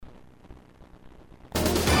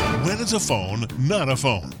When it's a phone, not a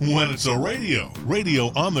phone. When it's a radio,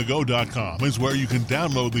 radioonthego.com is where you can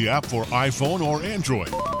download the app for iPhone or Android.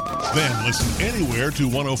 Then listen anywhere to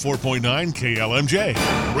 104.9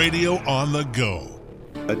 KLMJ, Radio on the Go.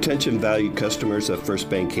 Attention valued customers of First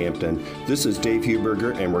Bank Hampton. This is Dave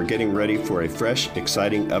Huberger, and we're getting ready for a fresh,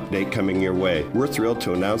 exciting update coming your way. We're thrilled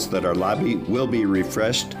to announce that our lobby will be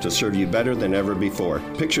refreshed to serve you better than ever before.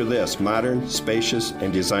 Picture this: modern, spacious,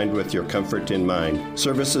 and designed with your comfort in mind.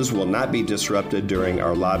 Services will not be disrupted during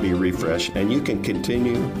our lobby refresh, and you can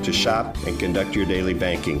continue to shop and conduct your daily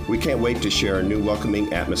banking. We can't wait to share a new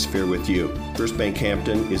welcoming atmosphere with you. First Bank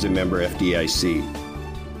Hampton is a member FDIC.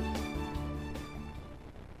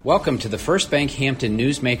 Welcome to the First Bank Hampton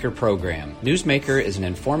Newsmaker program. Newsmaker is an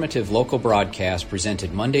informative local broadcast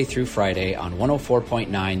presented Monday through Friday on 104.9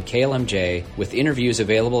 KLMJ, with interviews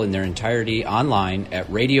available in their entirety online at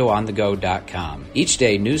radioonthego.com. Each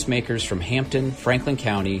day, newsmakers from Hampton, Franklin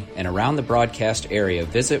County, and around the broadcast area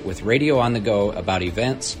visit with Radio on the Go about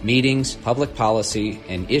events, meetings, public policy,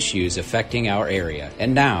 and issues affecting our area.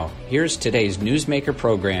 And now, here's today's Newsmaker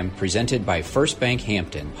program presented by First Bank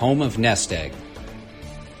Hampton, home of Nest Egg.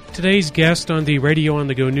 Today's guests on the Radio on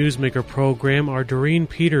the Go Newsmaker program are Doreen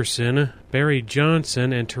Peterson, Barry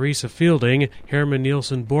Johnson, and Teresa Fielding, Harriman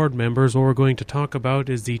Nielson board members. What we're going to talk about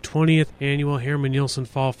is the 20th Annual Harriman Nielson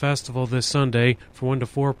Fall Festival this Sunday from 1 to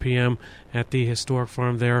 4 p.m. at the Historic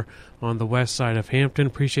Farm there on the west side of Hampton.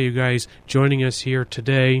 Appreciate you guys joining us here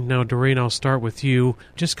today. Now, Doreen, I'll start with you.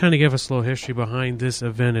 Just kind of give us a little history behind this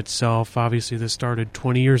event itself. Obviously, this started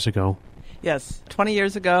 20 years ago. Yes, 20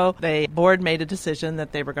 years ago, the board made a decision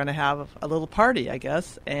that they were going to have a little party, I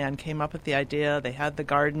guess, and came up with the idea. They had the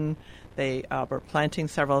garden. They were planting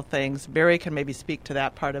several things. Barry can maybe speak to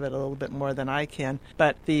that part of it a little bit more than I can.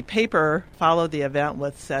 But the paper followed the event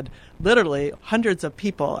said literally hundreds of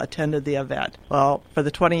people attended the event. Well, for the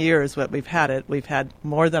 20 years that we've had it, we've had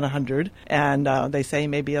more than 100, and they say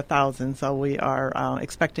maybe 1,000. So we are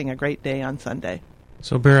expecting a great day on Sunday.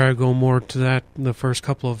 So, Barry, I go more to that, the first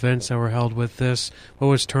couple of events that were held with this. What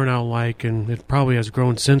was turnout like, and it probably has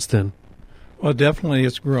grown since then? Well, definitely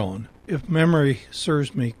it's grown. If memory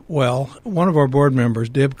serves me well, one of our board members,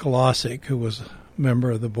 Deb Kolosik, who was a member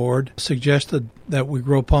of the board, suggested that we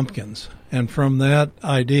grow pumpkins. And from that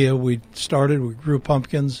idea, we grew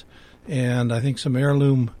pumpkins and I think some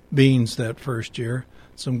heirloom beans that first year,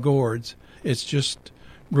 some gourds. It's just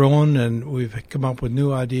grown, and we've come up with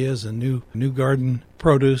new ideas and new garden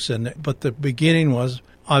produce. But the beginning was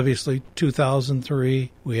obviously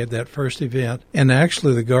 2003. We had that first event, and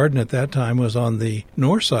actually the garden at that time was on the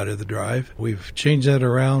north side of the drive. We've changed that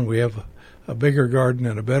around. We have a bigger garden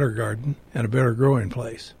and a better growing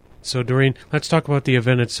place. So, Doreen, let's talk about the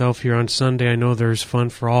event itself here on Sunday. I know there's fun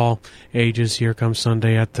for all ages here come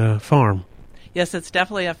Sunday at the farm. Yes, it's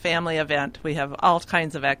definitely a family event. We have all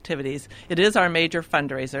kinds of activities. It is our major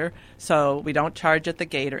fundraiser, so we don't charge at the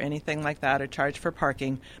gate or anything like that or charge for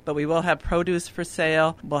parking, but we will have produce for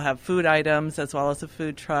sale. We'll have food items as well as a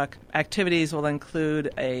food truck. Activities will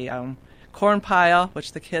include a corn pile,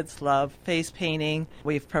 which the kids love, face painting.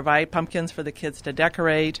 We provide pumpkins for the kids to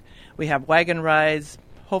decorate. We have wagon rides,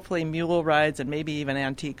 hopefully mule rides, and maybe even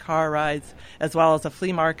antique car rides, as well as a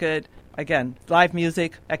flea market. Again, live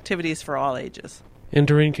music, activities for all ages. And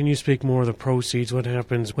Doreen, can you speak more of the proceeds? What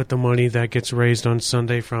happens with the money that gets raised on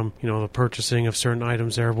Sunday from, the purchasing of certain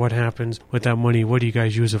items there? What happens with that money? What do you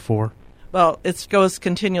guys use it for? Well, it goes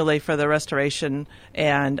continually for the restoration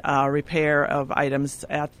and repair of items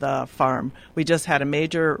at the farm. We just had a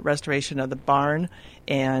major restoration of the barn,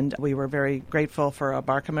 and we were very grateful for a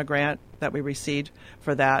Barkema grant that we received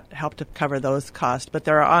for that, helped to cover those costs. But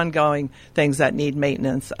there are ongoing things that need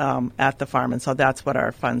maintenance at the farm, and so that's what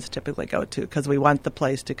our funds typically go to, because we want the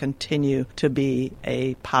place to continue to be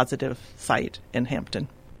a positive site in Hampton.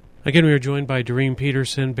 Again, we are joined by Doreen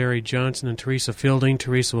Peterson, Barry Johnson, and Teresa Fielding.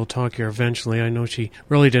 Teresa will talk here eventually. I know she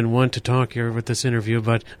really didn't want to talk here with this interview,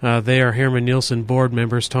 but they are Harriman Nielson board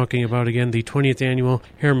members talking about, again, the 20th Annual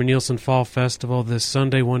Harriman Nielson Fall Festival this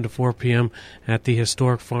Sunday, 1 to 4 p.m. at the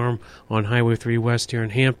Historic Farm on Highway 3 West here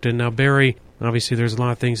in Hampton. Now, Barry, obviously there's a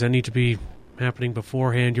lot of things that need to be happening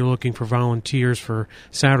beforehand. You're looking for volunteers for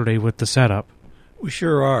Saturday with the setup. We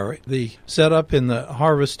sure are. The setup in the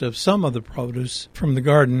harvest of some of the produce from the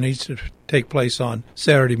garden needs to take place on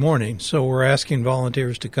Saturday morning. So we're asking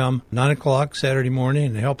volunteers to come 9 o'clock Saturday morning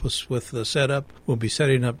and help us with the setup. We'll be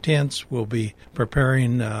setting up tents. We'll be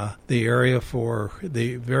preparing the area for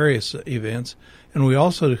the various events. And we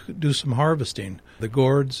also do some harvesting. The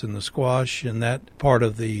gourds and the squash and that part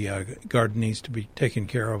of the garden needs to be taken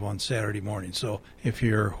care of on Saturday morning. So if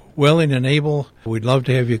you're willing and able, we'd love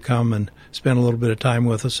to have you come and spend a little bit of time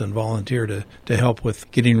with us and volunteer to help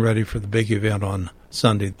with getting ready for the big event on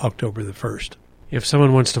Sunday, October the 1st. If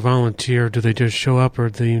someone wants to volunteer, do they just show up, or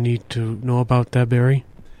do you need to know about that, Barry?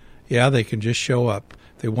 Yeah, they can just show up.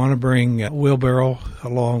 They want to bring a wheelbarrow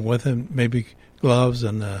along with them, maybe gloves,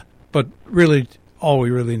 but really all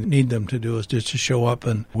we really need them to do is just to show up,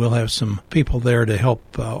 and we'll have some people there to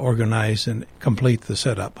help organize and complete the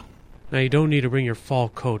setup. Now, you don't need to bring your fall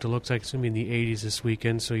coat. It looks like it's going to be in the 80s this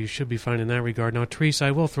weekend, so you should be fine in that regard. Now, Teresa,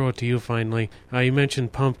 I will throw it to you finally. You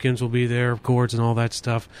mentioned pumpkins will be there, gourds and all that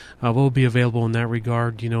stuff. Will be available in that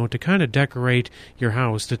regard, to kind of decorate your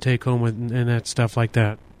house to take home and that stuff like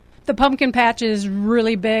that. The pumpkin patch is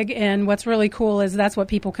really big, and what's really cool is that's what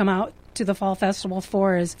people come out to the Fall Festival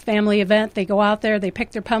for, is family event. They go out there, they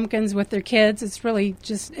pick their pumpkins with their kids. It's really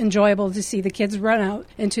just enjoyable to see the kids run out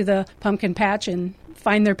into the pumpkin patch and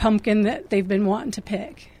find their pumpkin that they've been wanting to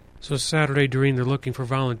pick. So Saturday, Doreen, they're looking for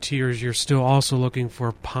volunteers. You're still also looking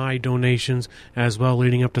for pie donations as well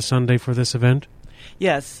leading up to Sunday for this event?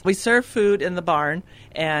 Yes, we serve food in the barn,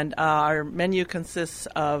 and our menu consists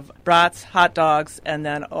of brats, hot dogs, and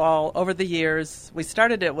then all over the years, we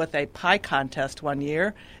started it with a pie contest one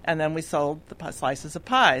year, and then we sold the slices of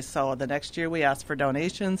pies. So the next year we asked for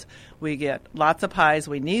donations. We get lots of pies.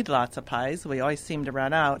 We need lots of pies. We always seem to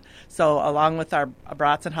run out. So along with our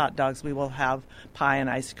brats and hot dogs, we will have pie and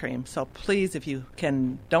ice cream. So please, if you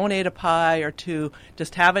can donate a pie or two,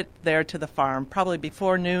 just have it there to the farm, probably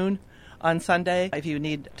before noon on Sunday. If you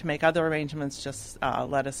need to make other arrangements, just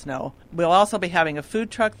let us know. We'll also be having a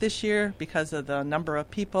food truck this year because of the number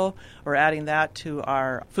of people. We're adding that to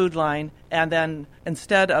our food line. And then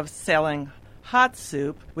instead of selling hot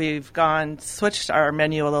soup, we've switched our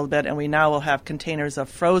menu a little bit, and we now will have containers of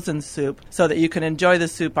frozen soup so that you can enjoy the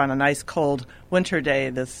soup on a nice cold winter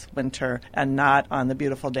day this winter and not on the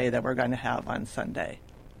beautiful day that we're going to have on Sunday.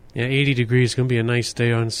 Yeah, 80 degrees, going to be a nice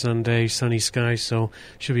day on Sunday, sunny skies, so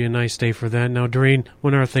should be a nice day for that. Now, Doreen,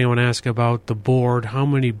 one other thing I want to ask about the board. How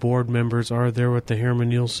many board members are there with the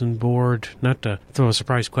Harriman Nielson board? Not to throw a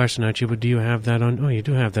surprise question at you, but do you have that on? Oh, you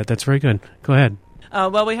do have that. That's very good. Go ahead.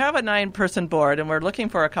 Well, we have a 9-person board, and we're looking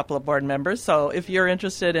for a couple of board members. So if you're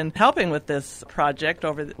interested in helping with this project,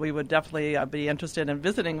 we would definitely be interested in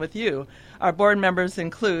visiting with you. Our board members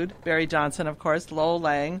include Barry Johnson, of course, Lowell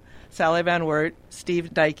Lang, Sally Van Wert,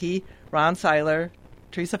 Steve Dykey, Ron Seiler,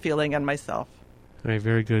 Teresa Fielding, and myself. All right,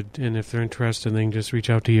 very good. And if they're interested, they can just reach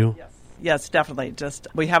out to you. Yes, definitely.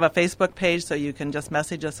 We have a Facebook page, so you can just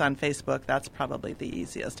message us on Facebook. That's probably the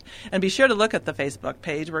easiest. And be sure to look at the Facebook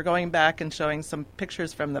page. We're going back and showing some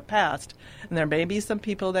pictures from the past, and there may be some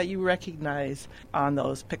people that you recognize on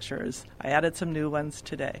those pictures. I added some new ones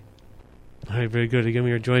today. All right, very good. Again,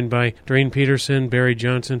 we are joined by Doreen Peterson, Barry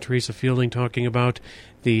Johnson, Teresa Fielding, talking about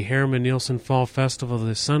the Harriman Nielson Fall Festival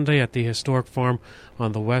this Sunday at the Historic Farm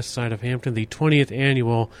on the west side of Hampton, the 20th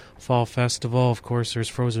annual Fall Festival. Of course, there's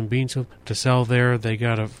frozen beans to sell there. They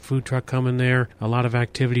got a food truck coming there, a lot of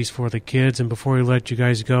activities for the kids. And before we let you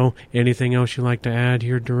guys go, anything else you'd like to add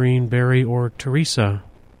here, Doreen, Barry, or Teresa?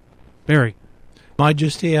 Barry. I'd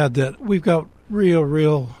just add that we've got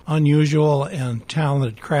real unusual and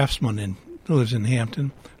talented craftsman who lives in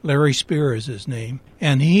Hampton. Larry Spear is his name.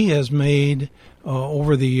 And he has made,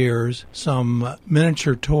 over the years, some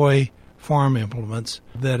miniature toy farm implements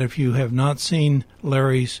that if you have not seen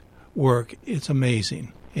Larry's work, it's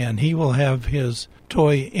amazing. And he will have his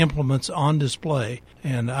toy implements on display.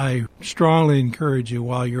 And I strongly encourage you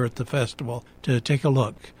while you're at the festival to take a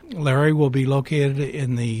look. Larry will be located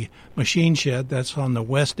in the machine shed that's on the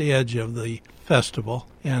west edge of the festival.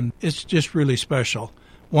 And it's just really special.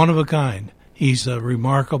 One of a kind. He's a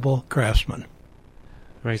remarkable craftsman.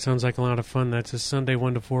 Right, sounds like a lot of fun. That's this Sunday,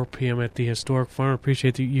 1 to 4 p.m. at the Historic Farm.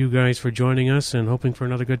 Appreciate you guys for joining us and hoping for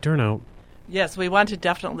another good turnout. Yes, we want to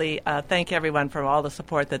definitely thank everyone for all the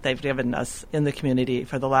support that they've given us in the community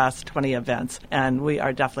for the last 20 events, and we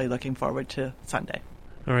are definitely looking forward to Sunday.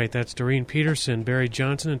 All right, that's Doreen Peterson, Barry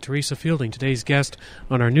Johnson, and Teresa Fielding, today's guest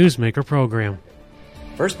on our Newsmaker program.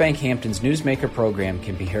 First Bank Hampton's Newsmaker program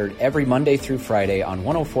can be heard every Monday through Friday on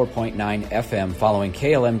 104.9 FM following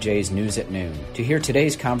KLMJ's News at Noon. To hear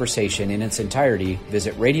today's conversation in its entirety,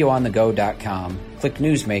 visit radioonthego.com, click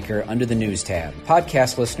Newsmaker under the News tab.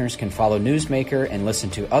 Podcast listeners can follow Newsmaker and listen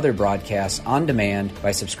to other broadcasts on demand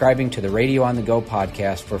by subscribing to the Radio on the Go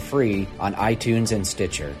podcast for free on iTunes and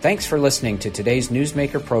Stitcher. Thanks for listening to today's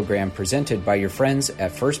Newsmaker program presented by your friends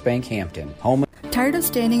at First Bank Hampton. Tired of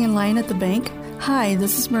standing in line at the bank? Hi,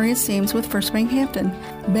 this is Maria Sames with First Bank Hampton.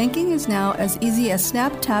 Banking is now as easy as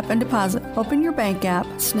snap, tap, and deposit. Open your bank app,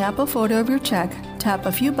 snap a photo of your check, tap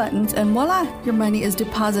a few buttons, and voila! Your money is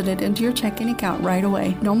deposited into your checking account right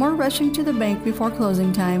away. No more rushing to the bank before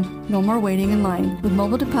closing time. No more waiting in line. With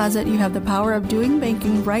Mobile Deposit, you have the power of doing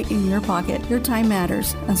banking right in your pocket. Your time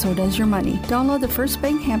matters, and so does your money. Download the First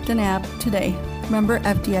Bank Hampton app today. Member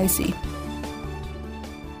FDIC.